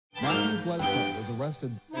Bledsoe was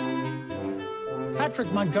arrested.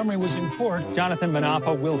 Patrick Montgomery was in court. Jonathan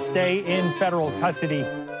Manapa will stay in federal custody.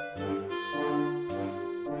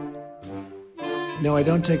 No, I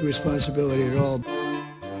don't take responsibility at all.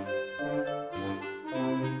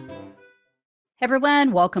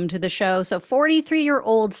 Everyone, welcome to the show. So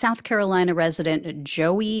 43-year-old South Carolina resident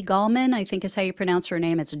Joei Gallman, I think is how you pronounce her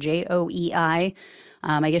name. It's Joei.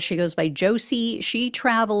 I guess she goes by Josie. She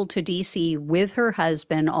traveled to D.C. with her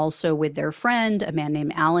husband, also with their friend, a man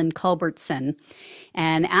named Alan Culbertson.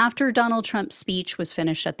 And after Donald Trump's speech was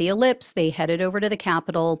finished at the Ellipse, they headed over to the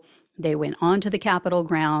Capitol. They went onto the Capitol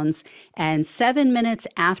grounds, and 7 minutes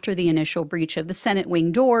after the initial breach of the Senate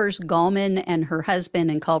wing doors, Gallman and her husband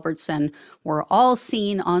and Culbertson were all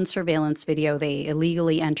seen on surveillance video. They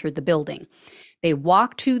illegally entered the building. They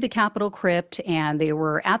walked to the Capitol crypt, and they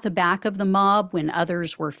were at the back of the mob when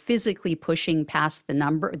others were physically pushing past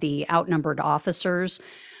the outnumbered officers.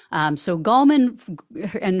 So Gallman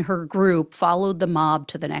and her group followed the mob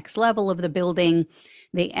to the next level of the building.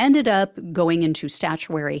 They ended up going into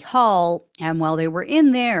Statuary Hall, and while they were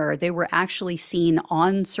in there, they were actually seen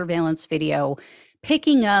on surveillance video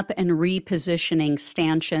picking up and repositioning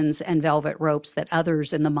stanchions and velvet ropes that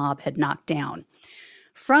others in the mob had knocked down.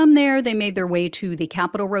 From there, they made their way to the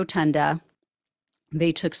Capitol Rotunda.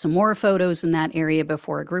 They took some more photos in that area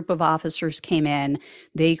before a group of officers came in.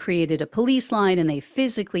 They created a police line and they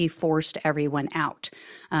physically forced everyone out.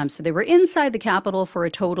 So they were inside the Capitol for a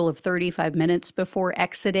total of 35 minutes before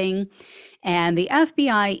exiting. And the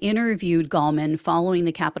FBI interviewed Gallman following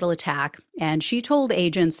the Capitol attack, and she told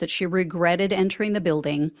agents that she regretted entering the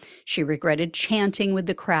building. She regretted chanting with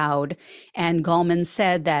the crowd. And Gallman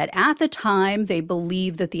said that at the time, they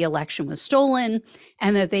believed that the election was stolen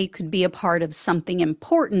and that they could be a part of something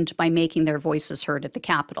important by making their voices heard at the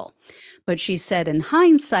Capitol. But she said in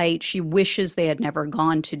hindsight, she wishes they had never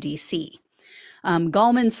gone to D.C.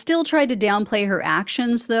 Gallman still tried to downplay her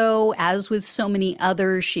actions, though. As with so many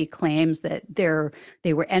others, she claims that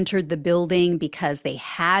they were entered the building because they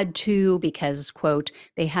had to, because, quote,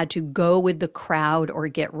 they had to go with the crowd or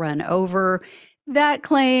get run over. That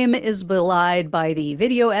claim is belied by the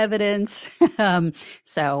video evidence,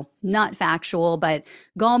 so not factual. But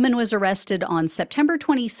Gallman was arrested on September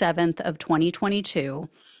 27th of 2022.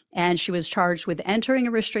 And she was charged with entering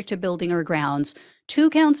a restricted building or grounds, 2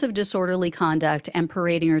 counts of disorderly conduct, and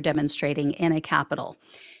parading or demonstrating in a Capitol.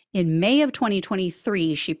 In May of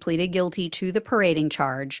 2023, she pleaded guilty to the parading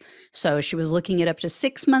charge, so she was looking at up to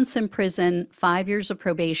 6 months in prison, 5 years of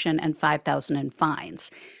probation, and $5,000 in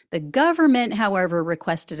fines. The government, however,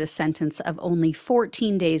 requested a sentence of only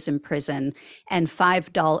 14 days in prison and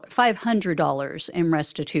 $500 in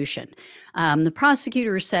restitution. The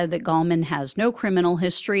prosecutor said that Gallman has no criminal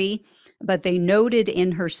history, but they noted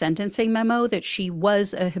in her sentencing memo that she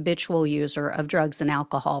was a habitual user of drugs and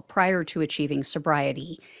alcohol prior to achieving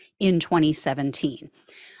sobriety in 2017.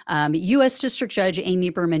 U.S. District Judge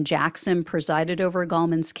Amy Berman Jackson presided over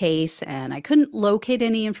Gallman's case, and I couldn't locate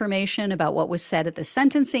any information about what was said at the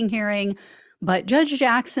sentencing hearing, but Judge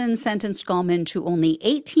Jackson sentenced Gallman to only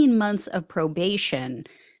 18 months of probation,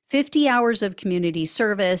 50 hours of community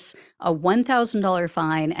service, a $1,000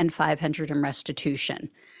 fine, and $500 in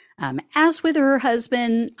restitution. As with her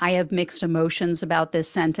husband, I have mixed emotions about this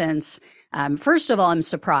sentence. First of all, I'm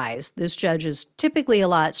surprised. This judge is typically a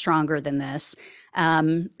lot stronger than this.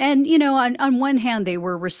 And, you know, on one hand, they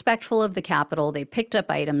were respectful of the Capitol. They picked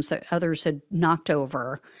up items that others had knocked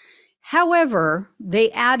over. However,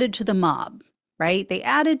 they added to the mob, right? They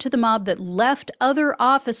added to the mob that left other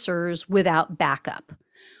officers without backup.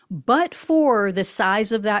 But for the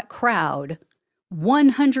size of that crowd,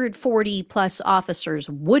 140 plus officers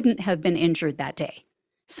wouldn't have been injured that day,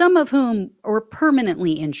 some of whom were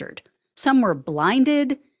permanently injured. Some were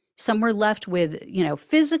blinded. Some were left with,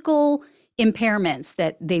 physical impairments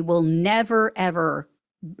that they will never, ever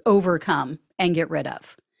overcome and get rid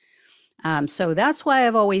of. So that's why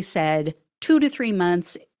I've always said 2 to 3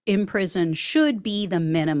 months in prison should be the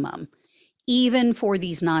minimum, even for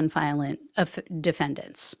these nonviolent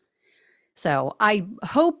defendants. So I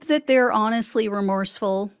hope that they're honestly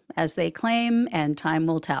remorseful, as they claim, and time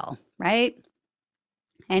will tell, right?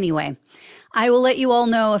 Anyway, I will let you all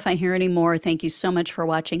know if I hear any more. Thank you so much for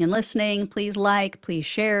watching and listening. Please like, please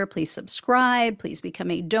share, please subscribe, please become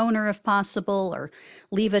a donor if possible, or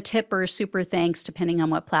leave a tip or a super thanks depending on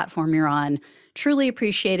what platform you're on. Truly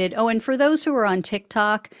appreciate it. Oh, and for those who are on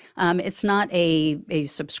TikTok, it's not a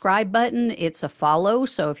subscribe button, it's a follow.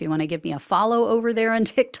 So if you want to give me a follow over there on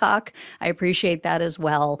TikTok, I appreciate that as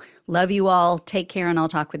well. Love you all. Take care, and I'll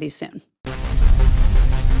talk with you soon.